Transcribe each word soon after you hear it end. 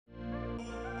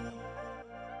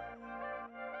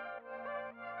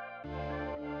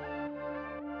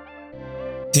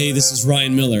Hey, this is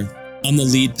Ryan Miller. I'm the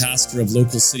lead pastor of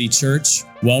Local City Church.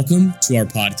 Welcome to our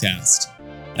podcast.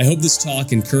 I hope this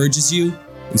talk encourages you,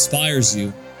 inspires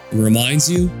you, and reminds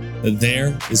you that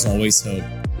there is always hope.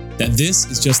 That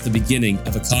this is just the beginning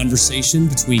of a conversation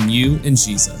between you and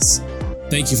Jesus.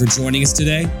 Thank you for joining us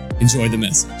today. Enjoy the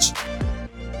message.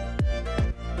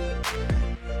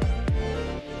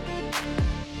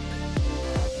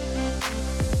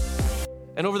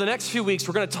 And over the next few weeks,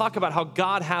 we're going to talk about how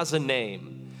God has a name.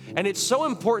 And it's so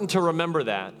important to remember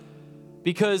that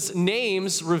because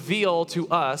names reveal to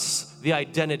us the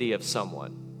identity of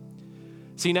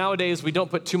someone. See, nowadays, we don't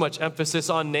put too much emphasis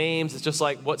on names. It's just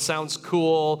like what sounds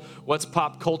cool, what's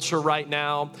pop culture right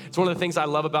now. It's one of the things I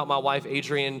love about my wife,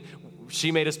 Adrienne.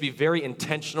 She made us be very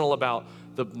intentional about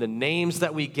the names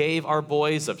that we gave our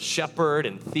boys of Shepherd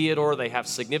and Theodore. They have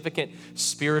significant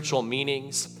spiritual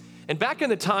meanings. And back in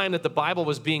the time that the Bible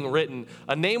was being written,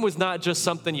 a name was not just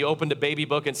something you opened a baby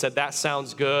book and said, that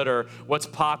sounds good, or what's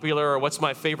popular, or what's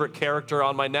my favorite character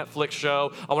on my Netflix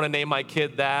show. I want to name my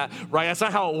kid that, right? That's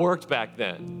not how it worked back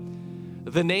then.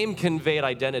 The name conveyed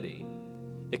identity.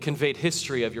 It conveyed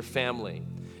history of your family.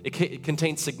 It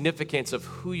contained significance of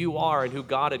who you are and who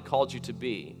God had called you to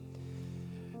be.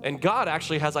 And God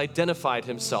actually has identified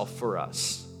himself for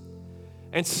us.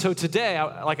 And so today,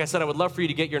 like I said, I would love for you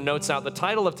to get your notes out. The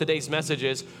title of today's message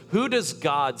is, Who Does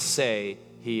God Say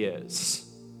He Is?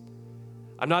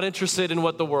 I'm not interested in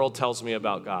what the world tells me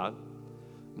about God.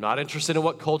 I'm not interested in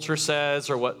what culture says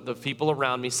or what the people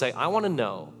around me say. I want to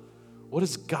know, what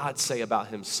does God say about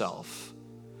himself?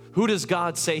 Who does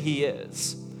God say he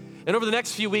is? And over the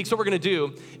next few weeks, what we're going to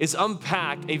do is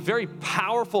unpack a very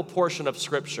powerful portion of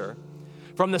Scripture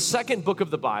from the second book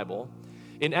of the Bible,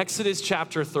 in Exodus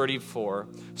chapter 34,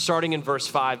 starting in verse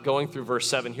 5, going through verse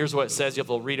 7, here's what it says.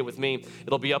 You'll read it with me.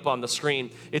 It'll be up on the screen.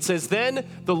 It says, Then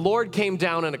the Lord came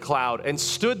down in a cloud and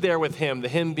stood there with him, the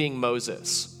him being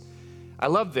Moses. I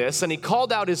love this. And he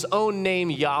called out his own name,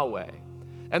 Yahweh.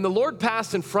 And the Lord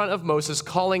passed in front of Moses,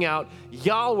 calling out,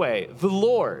 Yahweh, the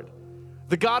Lord,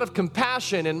 the God of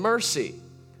compassion and mercy.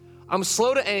 I'm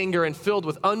slow to anger and filled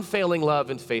with unfailing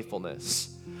love and faithfulness.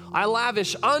 I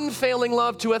lavish unfailing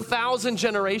love to 1,000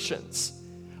 generations.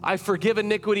 I forgive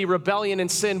iniquity, rebellion,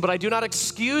 and sin, but I do not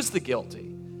excuse the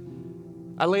guilty.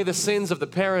 I lay the sins of the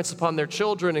parents upon their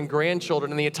children and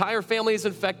grandchildren, and the entire family is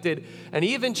infected, and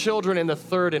even children in the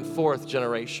third and fourth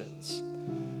generations.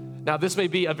 Now, this may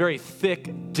be a very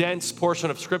thick, dense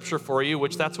portion of Scripture for you,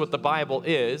 which that's what the Bible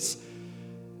is.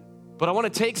 But I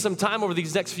want to take some time over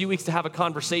these next few weeks to have a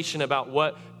conversation about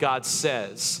what God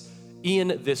says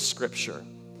in this Scripture.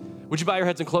 Would you bow your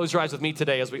heads and close your eyes with me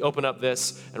today as we open up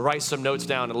this and write some notes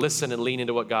down and listen and lean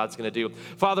into what God's going to do?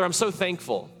 Father, I'm so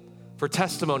thankful for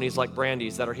testimonies like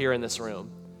Brandy's that are here in this room.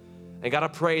 And God, I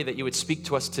pray that you would speak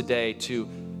to us today to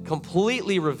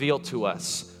completely reveal to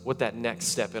us what that next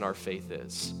step in our faith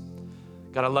is.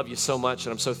 God, I love you so much,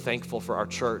 and I'm so thankful for our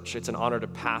church. It's an honor to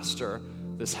pastor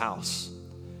this house.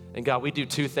 And God, we do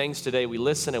two things today. We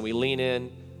listen and we lean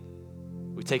in.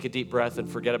 We take a deep breath and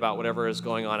forget about whatever is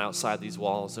going on outside these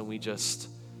walls, and we just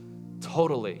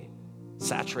totally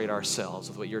saturate ourselves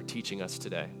with what you're teaching us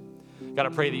today. God, I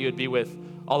pray that you would be with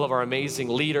all of our amazing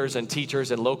leaders and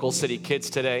teachers and local city kids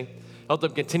today. Help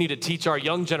them continue to teach our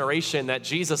young generation that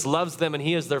Jesus loves them and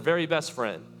he is their very best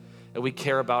friend. And we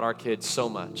care about our kids so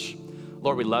much.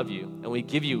 Lord, we love you, and we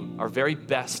give you our very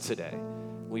best today.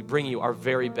 We bring you our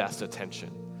very best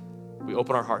attention. We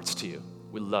open our hearts to you.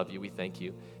 We love you. We thank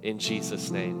you. In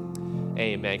Jesus' name,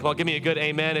 amen. Come on, give me a good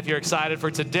amen if you're excited for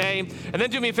today. And then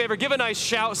do me a favor, give a nice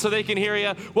shout so they can hear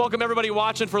you. Welcome everybody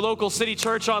watching for Local City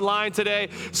Church online today.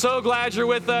 So glad you're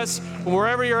with us from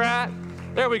wherever you're at.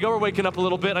 There we go. We're waking up a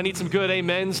little bit. I need some good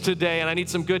amens today, and I need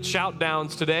some good shout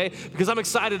downs today because I'm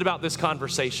excited about this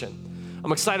conversation.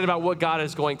 I'm excited about what God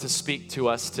is going to speak to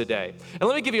us today. And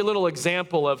let me give you a little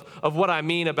example of what I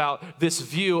mean about this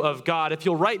view of God. If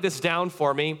you'll write this down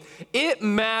for me, it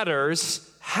matters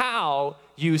how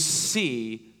you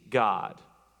see God.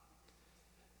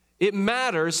 It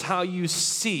matters how you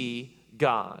see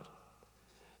God.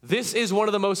 This is one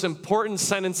of the most important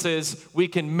sentences we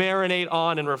can marinate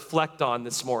on and reflect on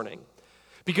this morning.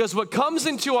 Because what comes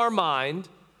into our mind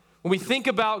when we think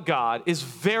about God is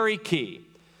very key.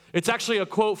 It's actually a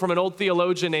quote from an old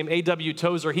theologian named A.W.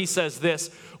 Tozer. He says this,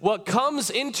 what comes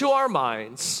into our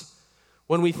minds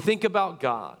when we think about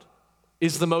God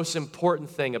is the most important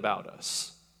thing about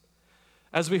us.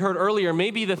 As we heard earlier,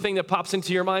 maybe the thing that pops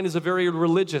into your mind is a very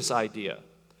religious idea,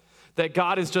 that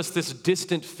God is just this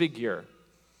distant figure,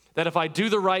 that if I do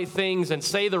the right things and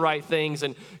say the right things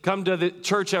and come to the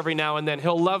church every now and then,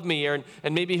 he'll love me and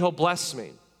maybe he'll bless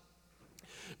me.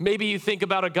 Maybe you think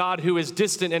about a God who is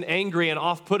distant and angry and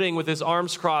off-putting with his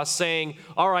arms crossed, saying,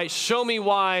 all right, show me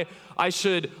why I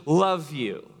should love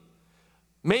you.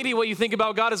 Maybe what you think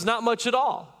about God is not much at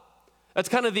all. That's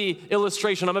kind of the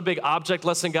illustration. I'm a big object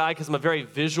lesson guy because I'm a very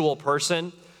visual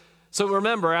person. So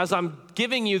remember, as I'm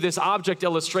giving you this object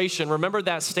illustration, remember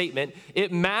that statement.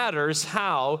 It matters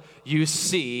how you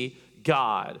see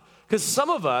God. Because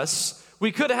some of us,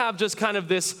 we could have just kind of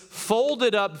this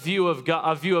folded up view of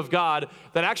God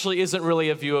that actually isn't really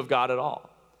a view of God at all.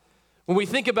 When we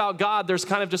think about God, there's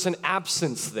kind of just an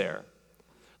absence there.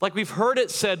 Like we've heard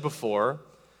it said before,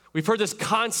 we've heard this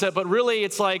concept, but really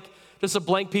it's like just a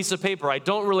blank piece of paper. I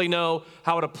don't really know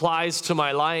how it applies to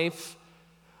my life.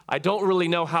 I don't really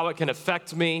know how it can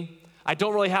affect me. I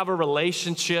don't really have a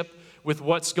relationship with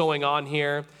what's going on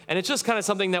here. And it's just kind of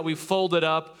something that we've folded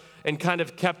up and kind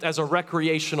of kept as a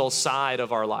recreational side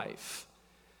of our life.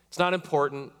 It's not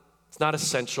important. It's not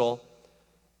essential.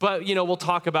 But, we'll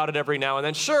talk about it every now and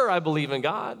then. Sure, I believe in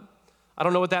God. I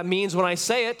don't know what that means when I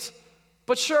say it,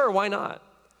 but sure, why not?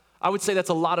 I would say that's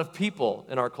a lot of people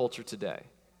in our culture today,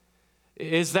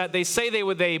 is that they say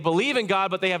they believe in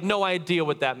God, but they have no idea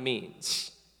what that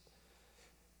means.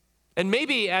 And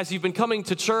maybe as you've been coming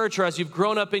to church or as you've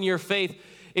grown up in your faith,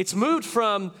 it's moved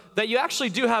from that you actually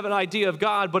do have an idea of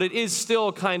God, but it is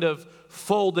still kind of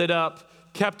folded up,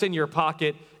 kept in your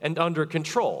pocket, and under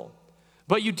control.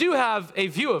 But you do have a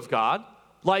view of God,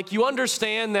 like you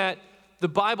understand that the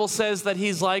Bible says that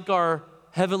he's like our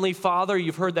Heavenly Father.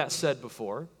 You've heard that said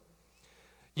before.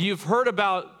 You've heard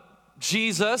about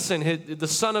Jesus and the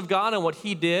Son of God and what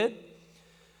he did.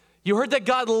 You heard that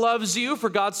God loves you, for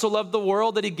God so loved the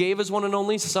world that he gave his one and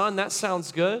only Son. That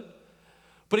sounds good.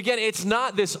 But again, it's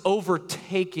not this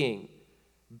overtaking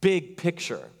big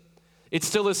picture. It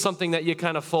still is something that you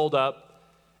kind of fold up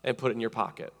and put it in your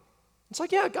pocket. It's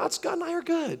like, yeah, God and I are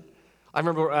good. I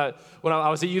remember when I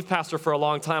was a youth pastor for a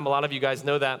long time, a lot of you guys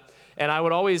know that, and I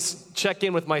would always check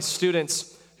in with my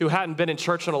students who hadn't been in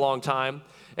church in a long time,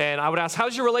 and I would ask,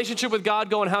 how's your relationship with God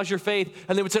going? How's your faith?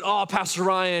 And they would say, oh, Pastor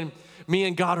Ryan, me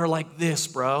and God are like this,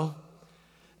 bro.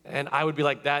 And I would be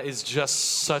like, that is just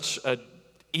such a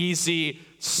easy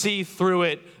see through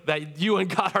it that you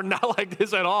and God are not like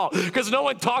this at all, because no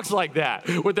one talks like that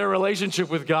with their relationship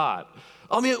with God.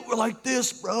 I mean, we're like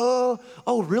this, bro.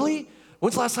 Oh, really?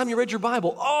 When's the last time you read your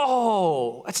Bible?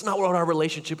 Oh, that's not what our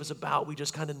relationship is about. We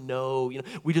just kind of know,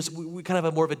 we kind of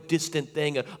have more of a distant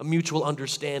thing, a mutual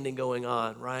understanding going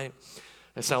on, right?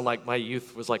 I sound like my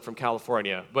youth was like from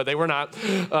California, but they were not.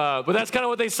 But that's kind of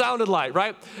what they sounded like,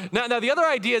 right? Now, the other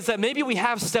idea is that maybe we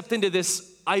have stepped into this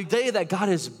idea that God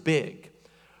is big.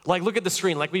 Like, look at the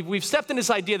screen. Like, we've stepped into this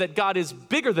idea that God is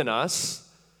bigger than us,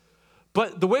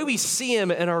 but the way we see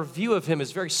him and our view of him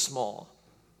is very small.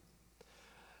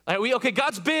 Like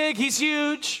God's big, he's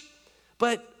huge,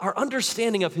 but our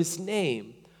understanding of his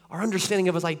name, our understanding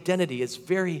of his identity is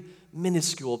very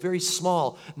minuscule, very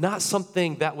small, not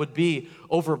something that would be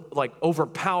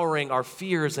overpowering our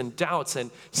fears and doubts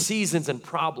and seasons and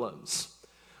problems.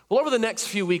 Well, over the next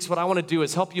few weeks, what I want to do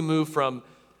is help you move from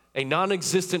a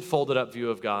non-existent folded up view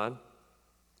of God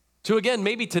to, again,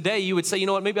 maybe today you would say, you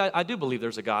know what, maybe I do believe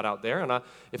there's a God out there, and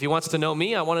if he wants to know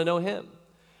me, I want to know him.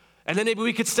 And then maybe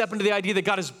we could step into the idea that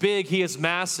God is big, he is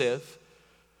massive.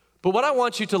 But what I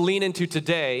want you to lean into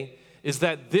today is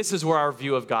that this is where our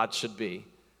view of God should be.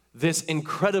 This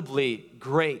incredibly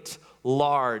great,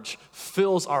 large,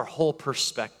 fills our whole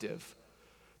perspective.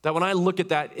 That when I look at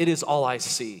that, it is all I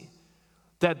see.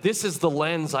 That this is the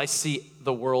lens I see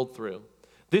the world through.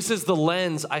 This is the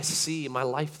lens I see my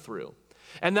life through.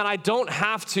 And that I don't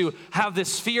have to have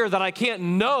this fear that I can't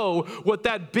know what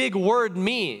that big word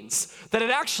means. That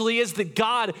it actually is that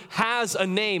God has a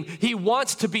name. He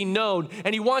wants to be known,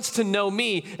 and he wants to know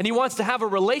me, and he wants to have a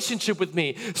relationship with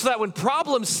me, so that when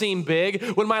problems seem big,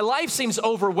 when my life seems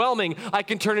overwhelming, I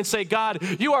can turn and say, God,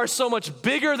 you are so much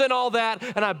bigger than all that,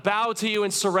 and I bow to you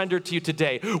and surrender to you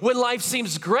today. When life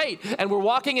seems great, and we're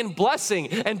walking in blessing,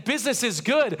 and business is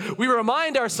good, we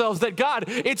remind ourselves that, God,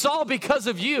 it's all because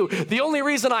of you. The only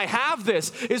reason I have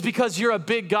this is because you're a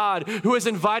big God who has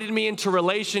invited me into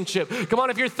relationship. Come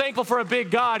on, if you're thankful for a big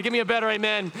God, give me a better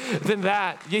amen than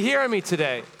that. You hearing me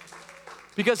today?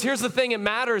 Because here's the thing, it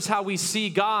matters how we see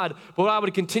God. But what I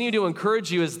would continue to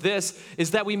encourage you is this,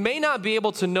 is that we may not be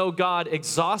able to know God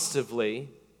exhaustively,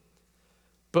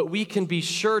 but we can be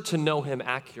sure to know him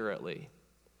accurately.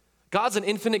 God's an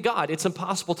infinite God. It's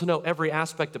impossible to know every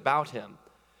aspect about him.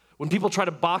 When people try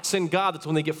to box in God, that's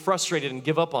when they get frustrated and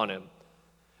give up on him.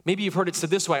 Maybe you've heard it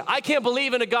said this way, I can't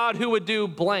believe in a God who would do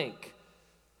blank.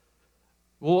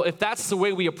 Well, if that's the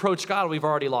way we approach God, we've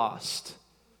already lost.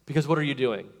 Because what are you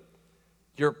doing?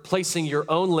 You're placing your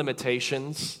own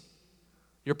limitations.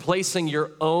 You're placing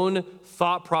your own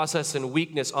thought process and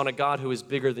weakness on a God who is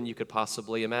bigger than you could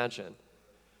possibly imagine.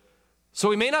 So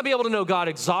we may not be able to know God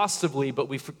exhaustively, but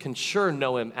we can sure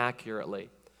know him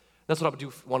accurately. That's what I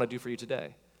want to do for you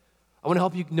today. I want to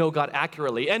help you know God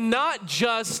accurately and not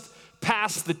just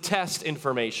pass the test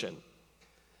information.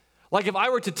 Like if I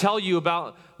were to tell you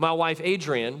about my wife,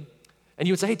 Adrienne, and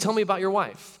you would say, hey, tell me about your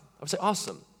wife. I would say,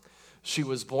 awesome. She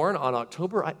was born on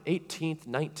October 18th,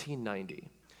 1990.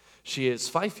 She is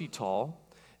 5 feet tall,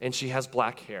 and she has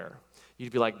black hair.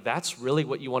 You'd be like, that's really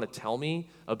what you want to tell me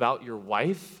about your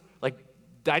wife? Like,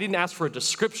 I didn't ask for a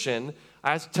description.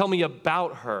 I asked, tell me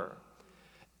about her.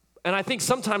 And I think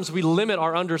sometimes we limit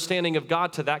our understanding of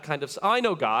God to that kind of, I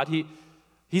know God.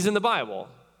 He's in the Bible.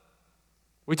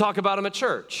 We talk about him at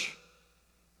church.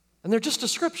 And they're just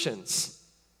descriptions.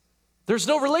 There's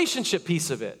no relationship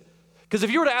piece of it. Because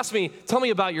if you were to ask me, tell me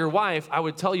about your wife, I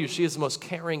would tell you she is the most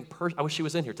caring person. I wish she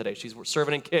was in here today. She's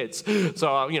serving in kids.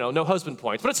 So, no husband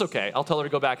points. But it's okay. I'll tell her to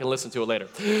go back and listen to it later.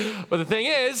 But the thing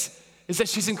is that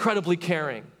she's incredibly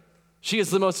caring. She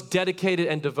is the most dedicated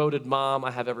and devoted mom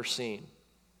I have ever seen.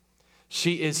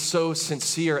 She is so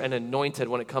sincere and anointed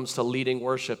when it comes to leading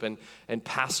worship and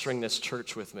pastoring this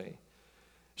church with me.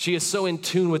 She is so in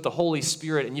tune with the Holy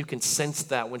Spirit, and you can sense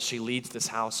that when she leads this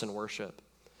house in worship.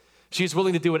 She's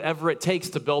willing to do whatever it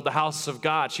takes to build the house of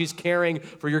God. She's caring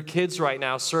for your kids right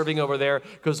now, serving over there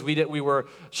because we were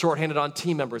shorthanded on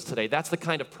team members today. That's the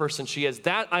kind of person she is.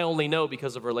 That I only know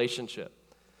because of relationship.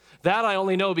 That I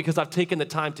only know because I've taken the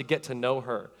time to get to know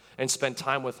her and spend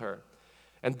time with her.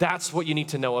 And that's what you need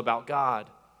to know about God.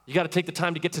 You got to take the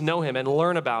time to get to know him and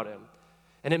learn about him.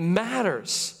 And it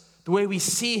matters the way we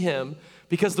see him,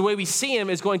 because the way we see him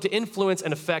is going to influence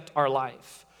and affect our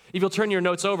life. If you'll turn your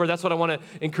notes over, that's what I want to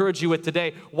encourage you with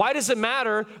today. Why does it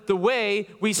matter the way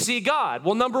we see God?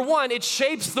 Well, number one, it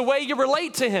shapes the way you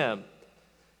relate to him.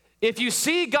 If you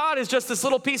see God as just this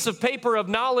little piece of paper of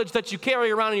knowledge that you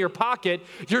carry around in your pocket,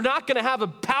 you're not going to have a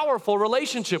powerful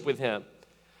relationship with him.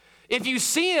 If you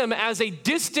see him as a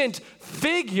distant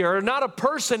figure, not a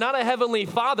person, not a heavenly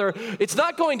father, it's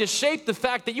not going to shape the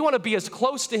fact that you want to be as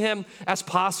close to him as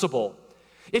possible.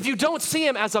 If you don't see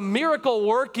him as a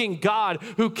miracle-working God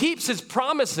who keeps his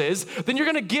promises, then you're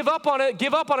going to give up on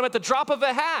him at the drop of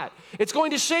a hat. It's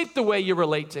going to shape the way you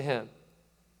relate to him.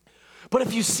 But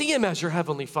if you see him as your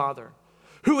heavenly Father,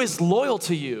 who is loyal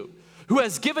to you, who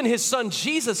has given his son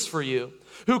Jesus for you,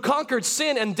 who conquered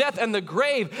sin and death and the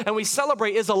grave, and we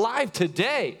celebrate is alive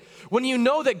today. When you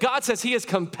know that God says he is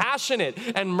compassionate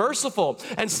and merciful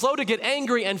and slow to get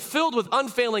angry and filled with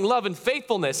unfailing love and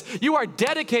faithfulness, you are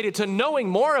dedicated to knowing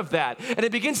more of that. And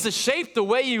it begins to shape the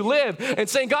way you live and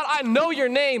saying, God, I know your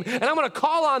name, and I'm going to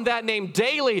call on that name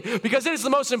daily because it is the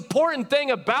most important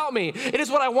thing about me. It is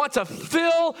what I want to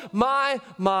fill my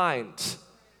mind.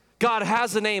 God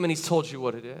has a name, and he's told you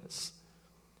what it is.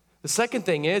 The second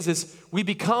thing is we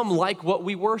become like what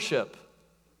we worship.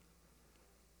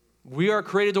 We are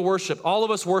created to worship. All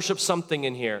of us worship something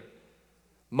in here.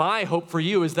 My hope for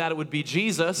you is that it would be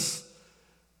Jesus,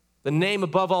 the name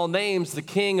above all names, the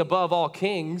King above all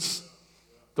kings,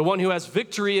 the one who has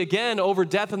victory again over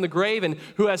death and the grave and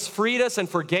who has freed us and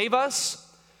forgave us.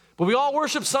 But we all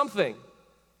worship something.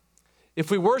 If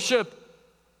we worship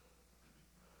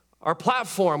our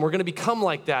platform, we're going to become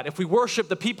like that. If we worship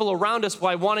the people around us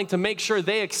by wanting to make sure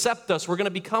they accept us, we're going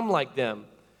to become like them.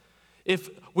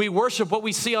 If we worship what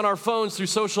we see on our phones through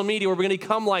social media, we're going to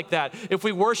become like that. If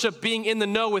we worship being in the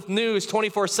know with news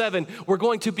 24/7, we're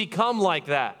going to become like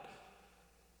that.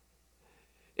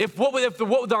 If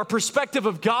our perspective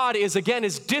of God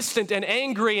is distant and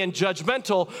angry and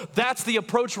judgmental, that's the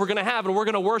approach we're going to have, and we're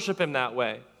going to worship him that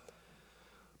way.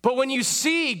 But when you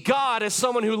see God as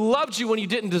someone who loved you when you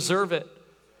didn't deserve it,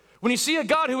 when you see a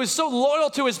God who is so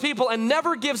loyal to his people and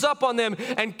never gives up on them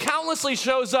and countlessly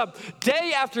shows up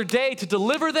day after day to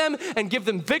deliver them and give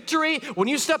them victory, when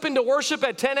you step into worship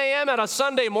at 10 a.m. on a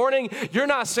Sunday morning, you're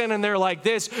not standing there like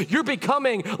this. You're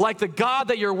becoming like the God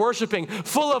that you're worshiping,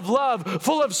 full of love,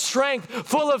 full of strength,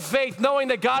 full of faith, knowing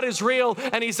that God is real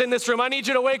and he's in this room. I need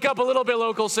you to wake up a little bit,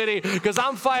 Local City, because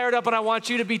I'm fired up and I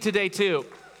want you to be today too.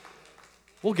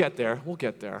 We'll get there.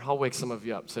 I'll wake some of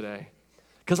you up today.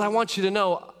 Because I want you to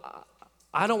know,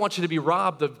 I don't want you to be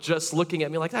robbed of just looking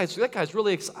at me like, that guy's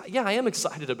really excited. Yeah, I am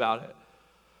excited about it.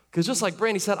 Because just like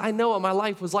Brandy said, I know what my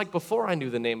life was like before I knew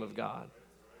the name of God.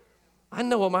 I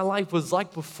know what my life was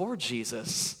like before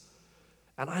Jesus.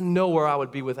 And I know where I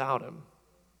would be without him.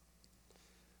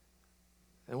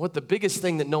 And what the biggest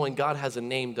thing that knowing God has a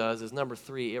name does is, number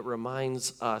 3, it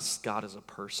reminds us God is a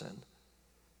person.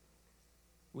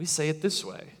 We say it this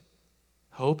way: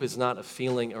 Hope is not a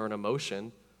feeling or an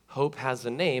emotion. Hope has a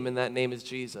name, and that name is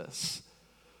Jesus.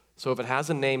 So if it has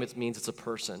a name, it means it's a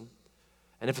person.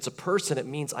 And if it's a person, it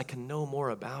means I can know more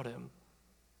about him.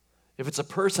 If it's a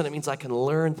person, it means I can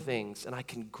learn things and I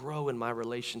can grow in my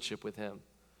relationship with him.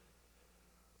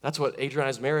 That's what Adrian and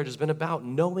I's marriage has been about,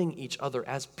 knowing each other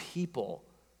as people,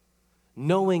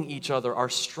 knowing each other, our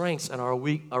strengths and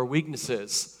our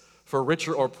weaknesses, for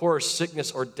richer or poorer,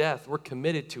 sickness or death. We're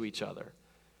committed to each other.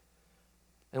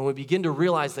 And when we begin to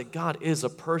realize that God is a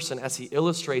person, as he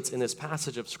illustrates in this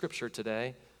passage of Scripture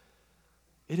today,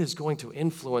 it is going to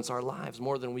influence our lives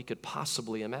more than we could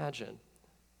possibly imagine.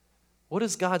 What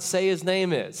does God say his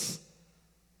name is?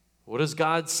 What does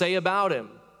God say about him?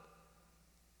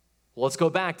 Well, let's go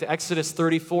back to Exodus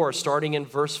 34, starting in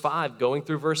verse 5, going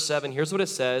through verse 7. Here's what it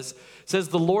says. It says,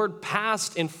 the Lord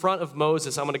passed in front of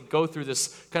Moses. I'm going to go through this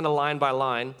kind of line by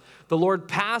line. The Lord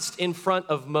passed in front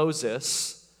of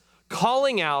Moses,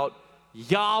 calling out,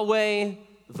 Yahweh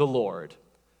the Lord.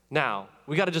 Now,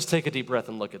 we got to just take a deep breath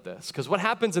and look at this, because what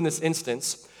happens in this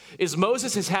instance is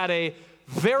Moses has had a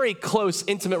very close,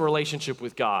 intimate relationship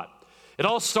with God. It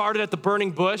all started at the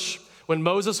burning bush when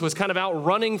Moses was kind of out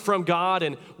running from God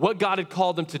and what God had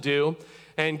called him to do.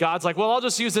 And God's like, well, I'll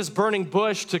just use this burning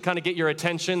bush to kind of get your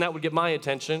attention. That would get my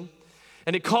attention.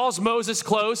 And it calls Moses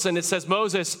close, and it says,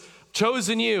 Moses,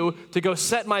 chosen you to go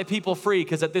set my people free,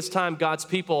 because at this time, God's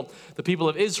people, the people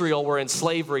of Israel, were in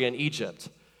slavery in Egypt.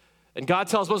 And God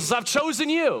tells Moses, I've chosen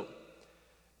you. And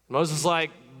Moses is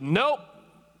like, nope,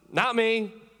 not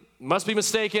me. Must be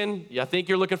mistaken. I think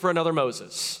you're looking for another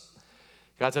Moses.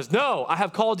 God says, no, I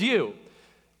have called you.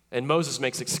 And Moses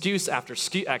makes excuse after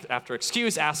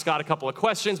excuse, asks God a couple of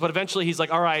questions, but eventually he's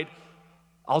like, all right,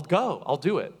 I'll go, I'll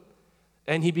do it.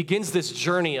 And he begins this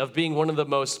journey of being one of the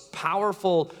most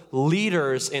powerful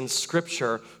leaders in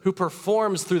Scripture, who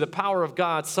performs through the power of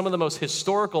God some of the most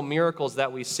historical miracles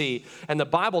that we see. And the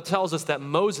Bible tells us that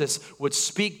Moses would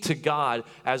speak to God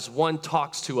as one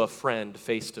talks to a friend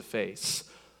face to face.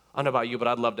 I don't know about you, but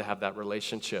I'd love to have that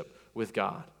relationship with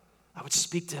God. I would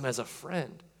speak to him as a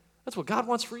friend. That's what God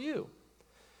wants for you.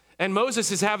 And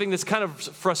Moses is having this kind of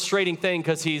frustrating thing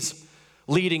because he's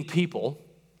leading people.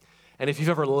 And if you've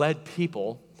ever led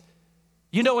people,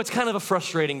 you know it's kind of a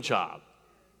frustrating job.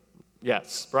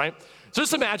 Yes, right? So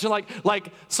just imagine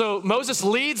so Moses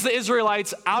leads the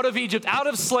Israelites out of Egypt, out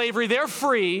of slavery. They're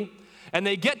free, and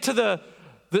they get to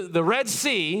the Red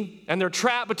Sea, and they're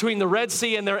trapped between the Red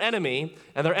Sea and their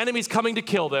enemy's coming to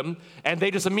kill them, and they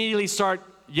just immediately start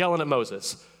yelling at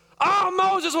Moses. Oh,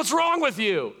 Moses, what's wrong with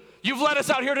you? You've led us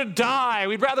out here to die.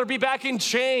 We'd rather be back in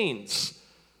chains.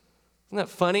 Isn't that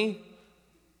funny?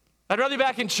 I'd rather be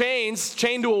back in chains,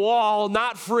 chained to a wall,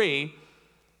 not free.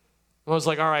 I was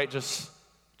like, all right, just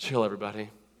chill, everybody.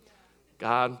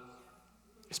 God,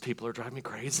 these people are driving me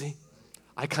crazy.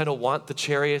 I kind of want the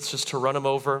chariots just to run them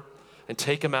over and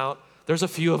take them out. There's a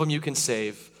few of them you can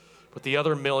save, but the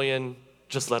other million,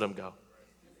 just let them go.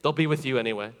 They'll be with you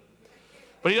anyway.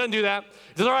 But he doesn't do that.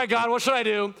 He says, all right, God, what should I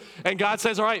do? And God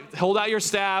says, all right, hold out your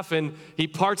staff. And he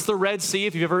parts the Red Sea.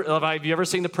 Have you ever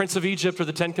seen The Prince of Egypt or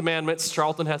The Ten Commandments?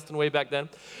 Charlton Heston way back then.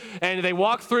 And they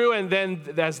walk through, and then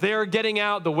as they're getting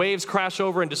out, the waves crash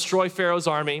over and destroy Pharaoh's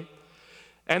army.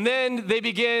 And then they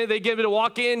get to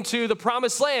walk into the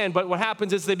promised land. But what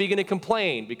happens is they begin to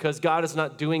complain because God is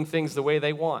not doing things the way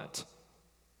they want.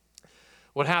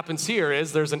 What happens here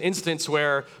is there's an instance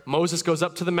where Moses goes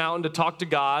up to the mountain to talk to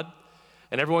God.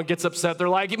 And everyone gets upset. They're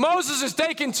like, Moses is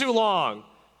taking too long.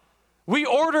 We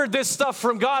ordered this stuff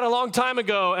from God a long time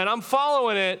ago, and I'm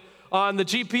following it on the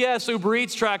GPS Uber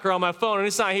Eats tracker on my phone, and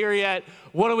it's not here yet.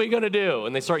 What are we going to do?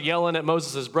 And they start yelling at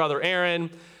Moses' brother Aaron,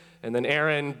 and then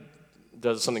Aaron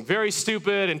does something very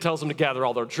stupid and tells them to gather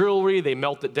all their jewelry. They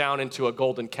melt it down into a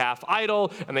golden calf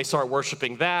idol, and they start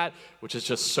worshiping that, which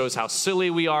just shows how silly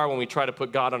we are when we try to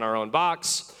put God in our own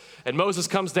box. And Moses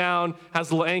comes down,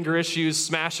 has little anger issues,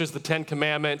 smashes the 10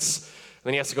 Commandments. And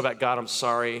then he has to go back, God, I'm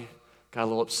sorry. Got a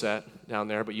little upset down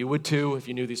there, but you would too if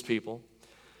you knew these people.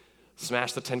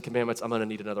 Smash the 10 Commandments. I'm going to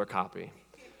need another copy.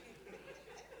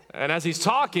 And as he's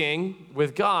talking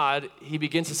with God, he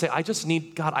begins to say, I just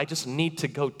need to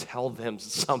go tell them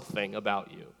something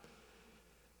about you.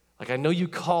 Like, I know you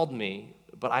called me,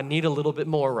 but I need a little bit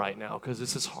more right now because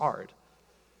this is hard.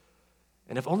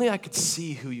 And if only I could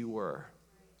see who you were.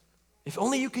 If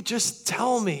only you could just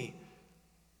tell me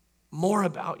more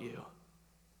about you,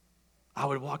 I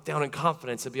would walk down in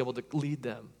confidence and be able to lead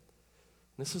them.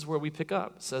 And this is where we pick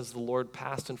up. It says the Lord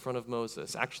passed in front of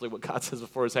Moses. Actually, what God says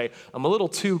before is, hey, I'm a little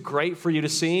too great for you to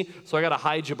see, so I got to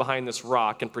hide you behind this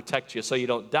rock and protect you so you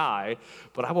don't die,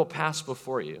 but I will pass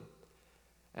before you,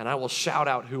 and I will shout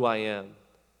out who I am.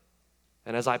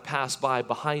 And as I pass by,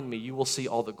 behind me, you will see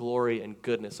all the glory and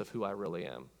goodness of who I really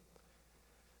am.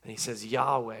 And he says,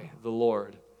 Yahweh, the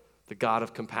Lord, the God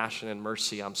of compassion and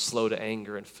mercy, I'm slow to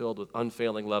anger and filled with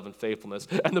unfailing love and faithfulness.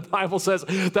 And the Bible says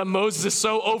that Moses is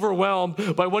so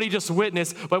overwhelmed by what he just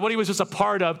witnessed, by what he was just a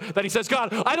part of, that he says,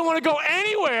 God, I don't want to go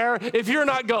anywhere if you're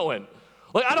not going.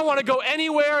 Like, I don't want to go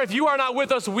anywhere. If you are not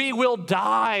with us, we will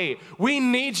die. We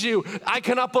need you. I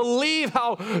cannot believe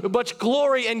how much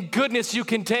glory and goodness you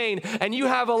contain, and you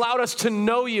have allowed us to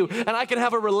know you, and I can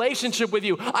have a relationship with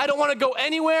you. I don't want to go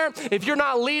anywhere if you're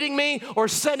not leading me or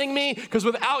sending me, because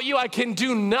without you, I can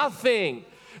do nothing.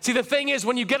 See, the thing is,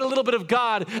 when you get a little bit of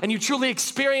God and you truly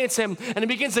experience him and he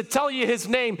begins to tell you his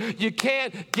name, you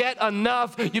can't get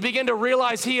enough. You begin to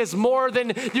realize he is more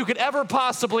than you could ever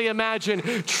possibly imagine,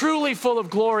 truly full of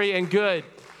glory and good.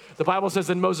 The Bible says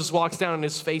that Moses walks down and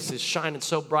his face is shining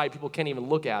so bright people can't even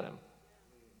look at him.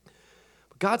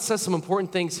 But God says some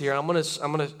important things here. I'm going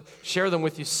to share them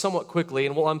with you somewhat quickly,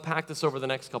 and we'll unpack this over the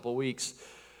next couple of weeks.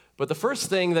 But the first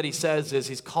thing that he says is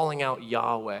he's calling out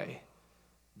Yahweh.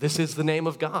 This is the name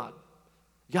of God,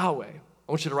 Yahweh.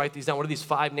 I want you to write these down. What are these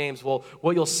 5 names? Well,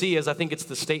 what you'll see is, I think it's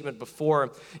the statement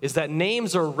before, is that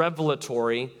names are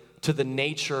revelatory to the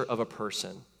nature of a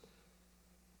person.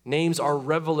 Names are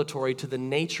revelatory to the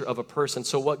nature of a person.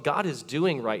 So what God is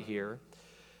doing right here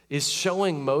is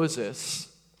showing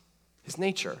Moses his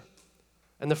nature.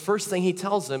 And the first thing he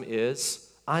tells him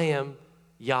is, I am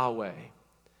Yahweh.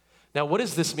 Now, what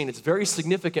does this mean? It's very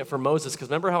significant for Moses, because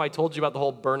remember how I told you about the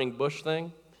whole burning bush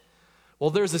thing? Well,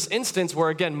 there's this instance where,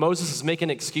 again, Moses is making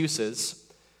excuses,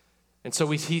 and so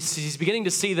he's beginning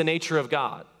to see the nature of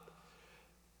God.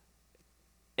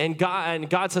 And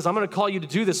God says, I'm going to call you to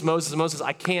do this, Moses. And Moses says,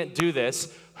 I can't do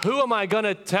this. Who am I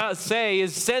going to say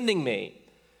is sending me?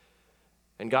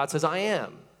 And God says, I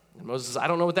am. And Moses says, I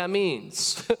don't know what that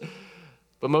means.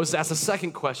 But Moses asks a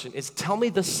second question, is tell me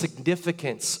the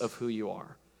significance of who you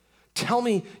are. Tell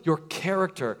me your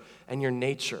character and your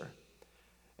nature.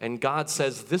 And God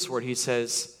says this word, he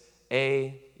says,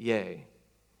 yea,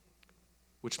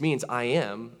 which means I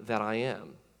am that I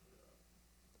am.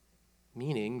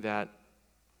 Meaning that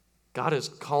God is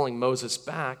calling Moses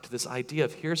back to this idea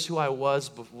of here's who I was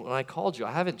when I called you.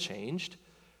 I haven't changed.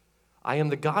 I am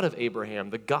the God of Abraham,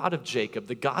 the God of Jacob,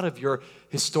 the God of your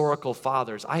historical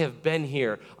fathers. I have been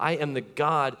here. I am the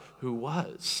God who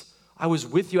was. I was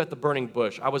with you at the burning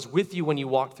bush. I was with you when you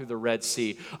walked through the Red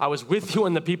Sea. I was with you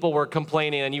when the people were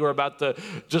complaining and you were about to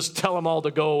just tell them all to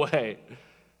go away.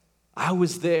 I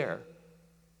was there.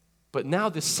 But now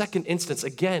this second instance,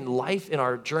 again, life in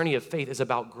our journey of faith is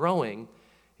about growing,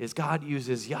 is God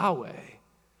uses Yahweh,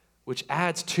 which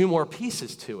adds 2 more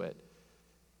pieces to it.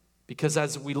 Because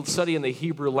as we study in the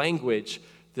Hebrew language,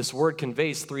 this word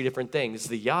conveys 3 different things.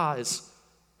 The Yah is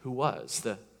who was,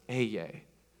 the Yeh.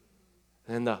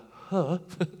 And the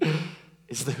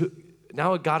is the who.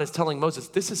 Now God is telling Moses,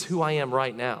 this is who I am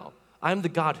right now. I'm the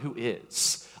God who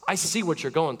is. I see what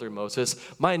you're going through, Moses.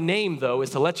 My name, though,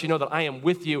 is to let you know that I am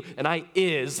with you, and I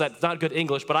is, that's not good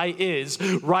English, but I is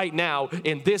right now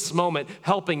in this moment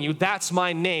helping you. That's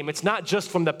my name. It's not just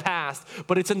from the past,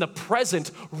 but it's in the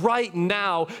present right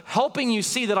now, helping you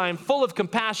see that I am full of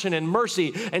compassion and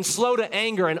mercy and slow to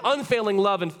anger and unfailing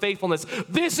love and faithfulness.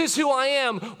 This is who I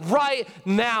am right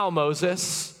now,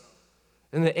 Moses.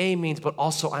 And the A means, but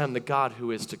also I am the God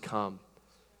who is to come.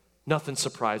 Nothing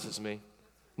surprises me.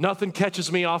 Nothing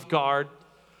catches me off guard.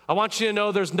 I want you to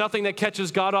know there's nothing that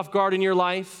catches God off guard in your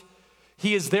life.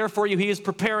 He is there for you. He is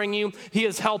preparing you. He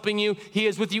is helping you. He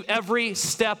is with you every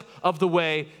step of the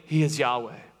way. He is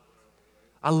Yahweh.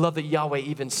 I love that Yahweh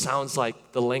even sounds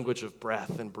like the language of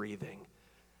breath and breathing.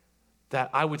 That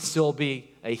I would still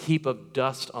be a heap of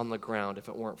dust on the ground if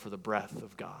it weren't for the breath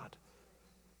of God.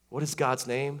 What is God's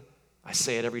name? I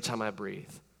say it every time I breathe.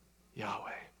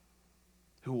 Yahweh,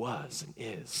 who was and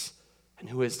is and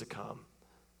who is to come.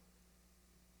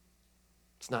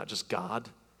 It's not just God.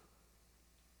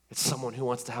 It's someone who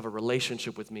wants to have a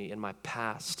relationship with me in my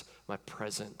past, my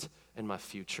present, and my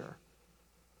future.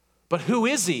 But who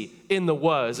is he in the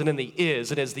was and in the is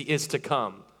and as the is to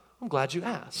come? I'm glad you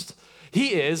asked. He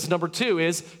is, number 2,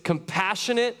 is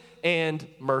compassionate and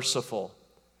merciful.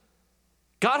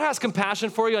 God has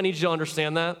compassion for you. I need you to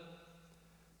understand that.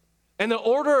 And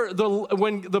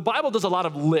when the Bible does a lot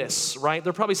of lists, right? There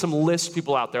are probably some list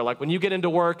people out there. Like when you get into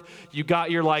work, you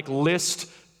got your list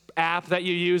app that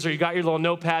you use, or you got your little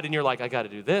notepad and you're like, I got to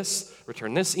do this,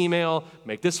 return this email,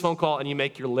 make this phone call, and you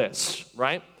make your list,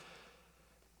 right?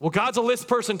 Well, God's a list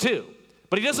person too,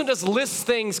 but he doesn't just list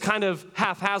things kind of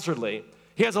haphazardly.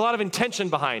 He has a lot of intention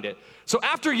behind it. So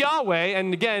after Yahweh,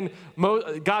 and again,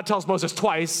 God tells Moses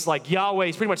twice, like Yahweh,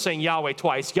 he's pretty much saying Yahweh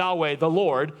twice, Yahweh, the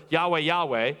Lord, Yahweh,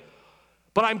 Yahweh,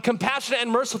 but I'm compassionate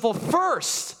and merciful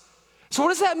first. So what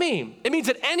does that mean? It means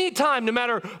at any time, no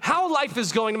matter how life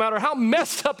is going, no matter how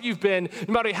messed up you've been,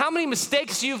 no matter how many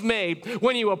mistakes you've made,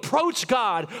 when you approach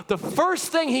God, the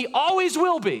first thing he always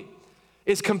will be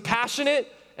is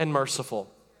compassionate and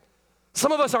merciful.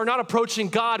 Some of us are not approaching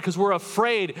God because we're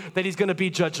afraid that he's going to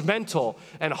be judgmental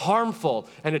and harmful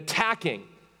and attacking.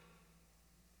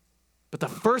 But the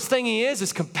first thing he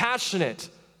is compassionate.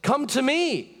 Come to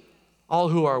me, all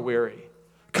who are weary.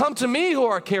 Come to me who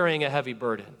are carrying a heavy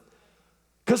burden,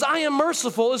 because I am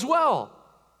merciful as well.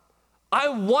 I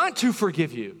want to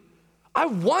forgive you. I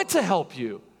want to help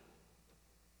you.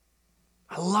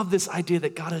 I love this idea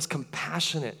that God is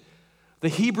compassionate. The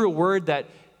Hebrew word that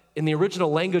in the original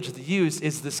language that's used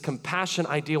is this compassion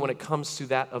idea when it comes to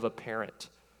that of a parent,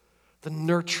 the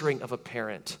nurturing of a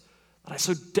parent. That I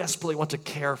so desperately want to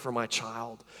care for my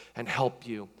child and help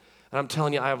you. And I'm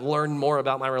telling you, I have learned more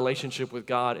about my relationship with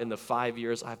God in the 5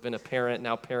 years I've been a parent,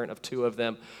 now parent of 2 of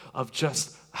them, of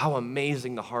just how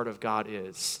amazing the heart of God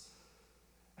is.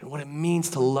 And what it means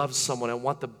to love someone and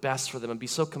want the best for them and be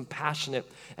so compassionate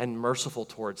and merciful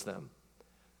towards them.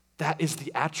 That is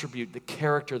the attribute, the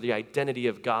character, the identity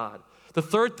of God. The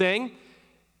third thing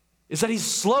is that he's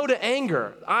slow to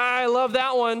anger. I love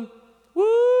that one.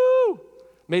 Woo!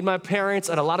 Made my parents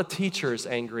and a lot of teachers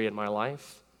angry in my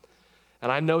life.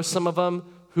 And I know some of them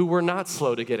who were not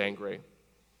slow to get angry.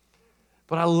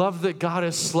 But I love that God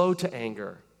is slow to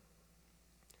anger.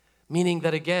 Meaning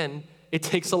that, again, it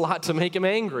takes a lot to make him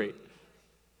angry.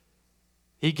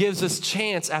 He gives us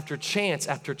chance after chance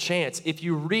after chance. If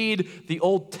you read the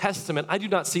Old Testament, I do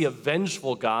not see a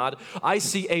vengeful God. I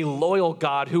see a loyal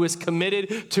God who is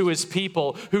committed to his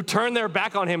people, who turn their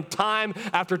back on him time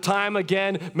after time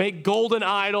again, make golden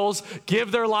idols,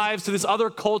 give their lives to this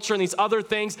other culture and these other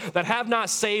things that have not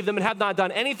saved them and have not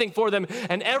done anything for them.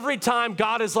 And every time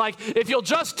God is like, if you'll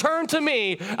just turn to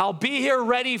me, I'll be here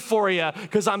ready for you,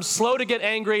 because I'm slow to get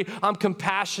angry, I'm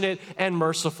compassionate and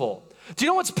merciful. Do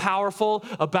you know what's powerful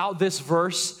about this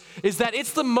verse? Is that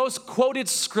it's the most quoted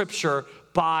scripture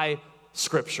by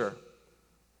Scripture.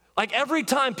 Like every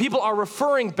time people are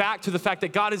referring back to the fact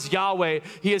that God is Yahweh,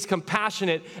 he is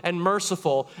compassionate and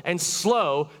merciful and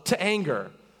slow to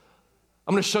anger.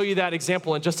 I'm going to show you that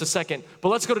example in just a second, but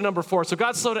let's go to number 4. So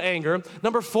God's slow to anger.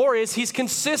 Number 4 is he's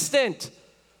consistent.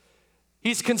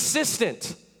 He's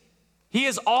consistent. He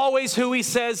is always who he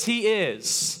says he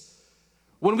is.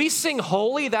 When we sing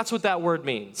holy, that's what that word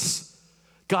means.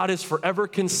 God is forever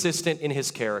consistent in his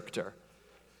character.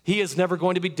 He is never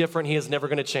going to be different. He is never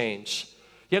going to change.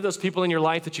 You have those people in your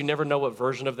life that you never know what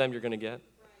version of them you're going to get.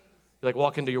 You like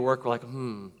walk into your work, we're like,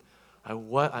 I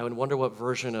would wonder what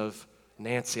version of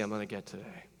Nancy I'm going to get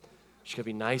today. She's going to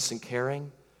be nice and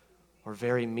caring or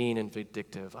very mean and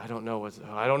vindictive. I don't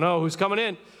know who's coming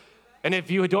in. And if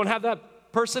you don't have that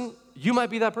person, you might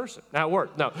be that person at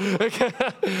work. No.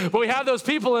 But we have those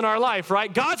people in our life,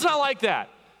 right? God's not like that.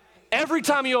 Every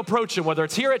time you approach him, whether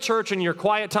it's here at church or in your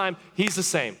quiet time, he's the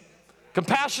same.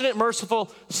 Compassionate,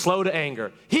 merciful, slow to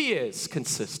anger. He is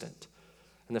consistent.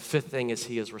 And the 5th thing is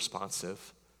he is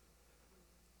responsive.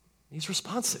 He's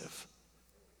responsive.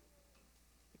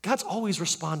 God's always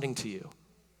responding to you.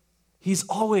 He's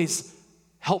always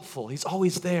helpful. He's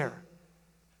always there.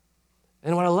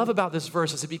 And what I love about this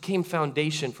verse is it became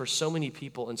foundation for so many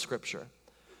people in Scripture.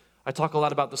 I talk a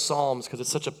lot about the Psalms because it's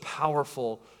such a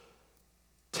powerful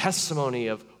testimony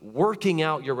of working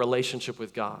out your relationship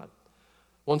with God.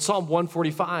 Well, in Psalm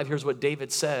 145, here's what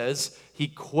David says. He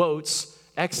quotes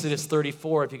Exodus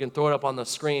 34, if you can throw it up on the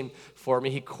screen for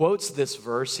me. He quotes this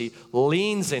verse. He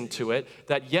leans into it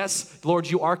that, yes, Lord,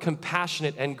 you are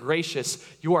compassionate and gracious.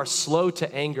 You are slow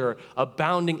to anger,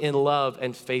 abounding in love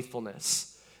and faithfulness.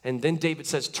 And then David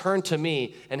says, turn to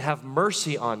me and have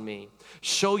mercy on me.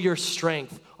 Show your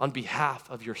strength on behalf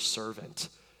of your servant.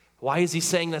 Why is he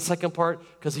saying that second part?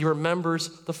 Because he remembers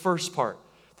the first part,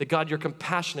 that God, you're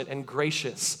compassionate and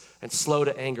gracious and slow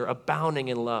to anger, abounding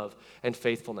in love and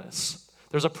faithfulness.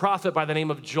 There's a prophet by the name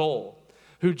of Joel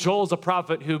is a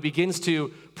prophet who begins to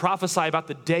prophesy about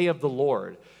the day of the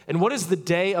Lord. And what is the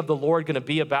day of the Lord going to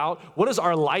be about? What is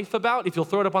our life about? If you'll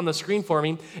throw it up on the screen for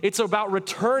me, it's about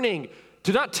returning.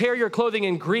 Do not tear your clothing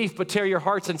in grief, but tear your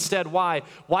hearts instead. Why?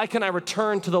 Why can I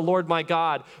return to the Lord my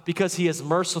God? Because he is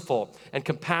merciful and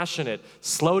compassionate,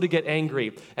 slow to get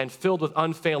angry, and filled with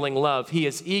unfailing love. He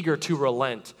is eager to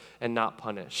relent and not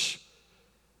punish.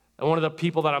 And one of the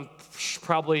people that I'm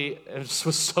probably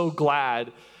was so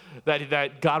glad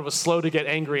that God was slow to get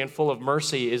angry and full of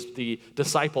mercy is the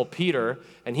disciple Peter,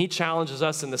 and he challenges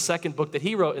us in the second book that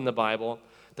he wrote in the Bible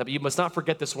that you must not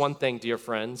forget this one thing, dear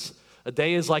friends. A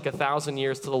day is like 1,000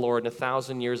 years to the Lord, and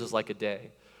 1,000 years is like a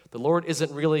day. The Lord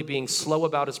isn't really being slow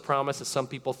about his promise as some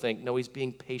people think. No, he's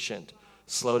being patient,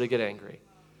 slow to get angry.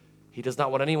 He does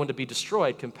not want anyone to be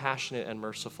destroyed, compassionate and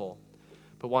merciful,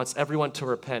 but wants everyone to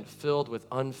repent, filled with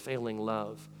unfailing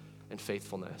love and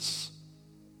faithfulness.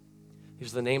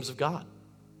 These are the names of God.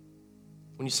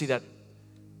 When you see that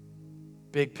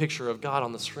big picture of God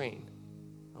on the screen,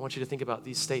 I want you to think about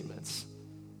these statements.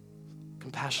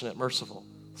 Compassionate, merciful,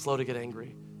 slow to get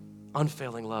angry,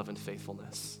 unfailing love and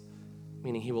faithfulness,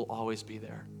 meaning he will always be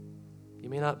there. You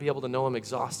may not be able to know him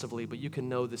exhaustively, but you can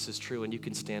know this is true and you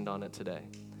can stand on it today.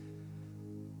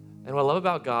 And what I love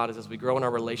about God is as we grow in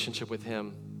our relationship with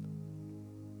him,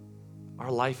 our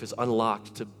life is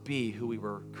unlocked to be who we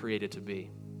were created to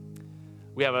be.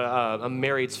 We have a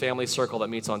married family circle that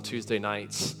meets on Tuesday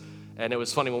nights. And it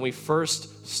was funny, when we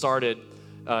first started,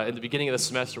 in the beginning of the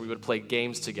semester, we would play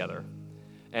games together.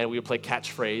 And we would play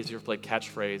catchphrase. You ever played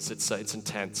catchphrase? It's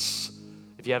intense.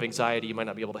 If you have anxiety, you might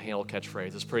not be able to handle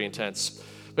catchphrase. It's pretty intense.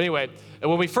 But anyway, and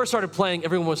when we first started playing,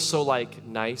 everyone was so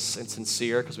nice and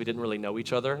sincere because we didn't really know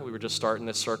each other. We were just starting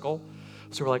this circle.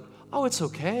 So we're like, oh, it's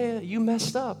okay. You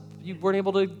messed up. You weren't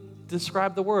able to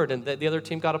describe the word, and the other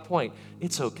team got a point.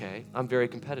 It's okay. I'm very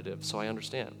competitive, so I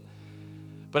understand.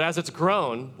 But as it's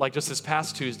grown, like just this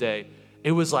past Tuesday,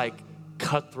 it was like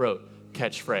cutthroat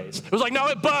catchphrase. It was like, no,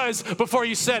 it buzzed before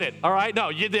you said it. All right,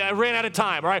 no, I ran out of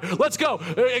time. All right, let's go.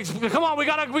 Come on, we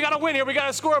gotta win here. We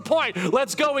gotta score a point.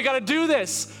 Let's go. We gotta do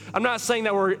this. I'm not saying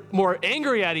that we're more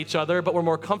angry at each other, but we're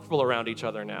more comfortable around each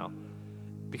other now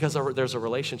because there's a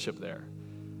relationship there.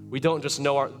 We don't just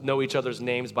know each other's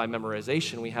names by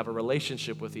memorization. We have a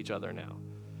relationship with each other now.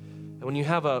 And when you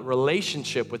have a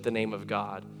relationship with the name of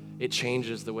God, it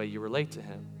changes the way you relate to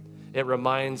him. It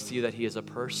reminds you that he is a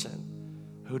person.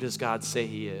 Who does God say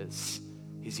he is?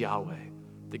 He's Yahweh,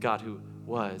 the God who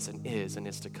was and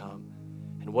is to come.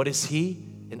 And what is he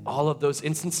in all of those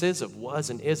instances of was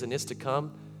and is to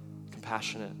come?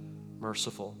 Compassionate,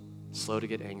 merciful, slow to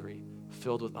get angry,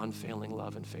 filled with unfailing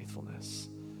love and faithfulness.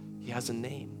 He has a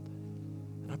name.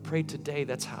 And I pray today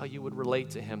that's how you would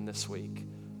relate to him this week.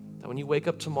 That when you wake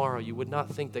up tomorrow, you would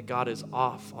not think that God is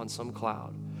off on some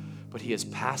cloud, but he is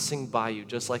passing by you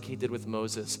just like he did with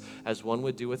Moses, as one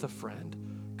would do with a friend,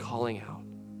 calling out,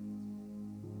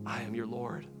 I am your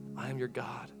Lord, I am your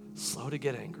God, slow to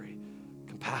get angry,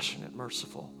 compassionate,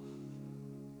 merciful,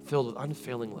 filled with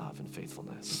unfailing love and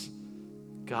faithfulness.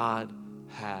 God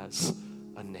has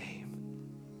a name.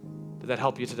 Did that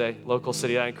help you today, Local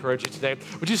City? I encourage you today.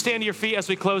 Would you stand to your feet as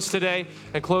we close today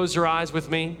and close your eyes with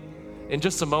me? In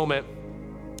just a moment,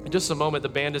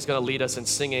 the band is going to lead us in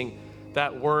singing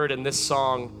that word in this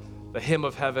song, the hymn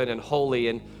of heaven and holy.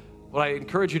 And what I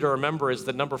encourage you to remember is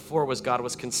that number 4 was God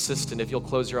was consistent. If you'll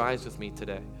close your eyes with me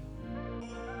today.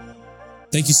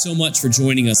 Thank you so much for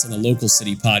joining us on the Local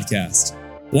City Podcast.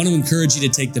 I want to encourage you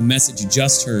to take the message you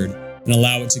just heard and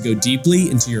allow it to go deeply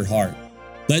into your heart.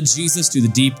 Let Jesus do the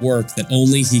deep work that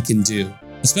only he can do.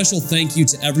 A special thank you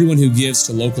to everyone who gives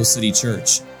to Local City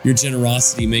Church. Your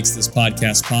generosity makes this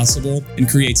podcast possible and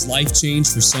creates life change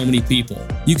for so many people.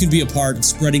 You can be a part of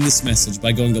spreading this message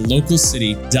by going to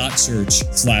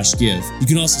localcity.church/give. You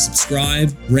can also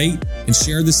subscribe, rate, and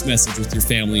share this message with your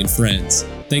family and friends.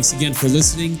 Thanks again for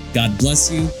listening. God bless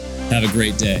you. Have a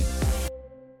great day.